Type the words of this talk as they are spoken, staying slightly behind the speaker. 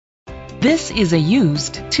This is a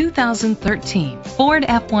used 2013 Ford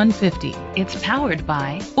F-150. It's powered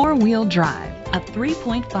by four-wheel drive, a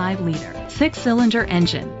 3.5-liter six-cylinder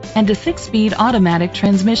engine, and a six-speed automatic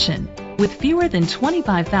transmission. With fewer than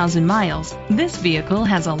 25,000 miles, this vehicle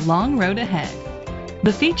has a long road ahead.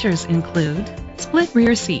 The features include split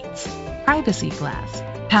rear seats, privacy glass,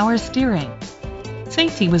 power steering.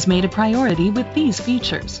 Safety was made a priority with these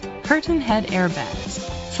features: curtain head airbags,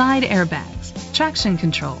 side airbags, traction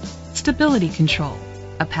control, stability control,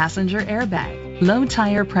 a passenger airbag, low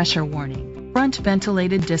tire pressure warning, front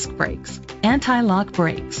ventilated disc brakes, anti-lock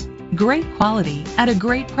brakes. Great quality at a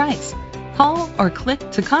great price. Call or click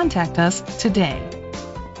to contact us today.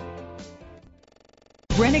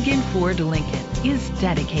 Brenengen Ford Lincoln is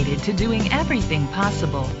dedicated to doing everything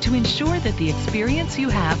possible to ensure that the experience you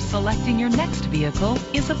have selecting your next vehicle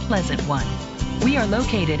is a pleasant one. We are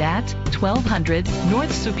located at 1200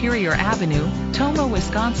 North Superior Avenue, Tomah,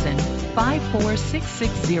 Wisconsin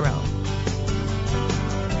 54660.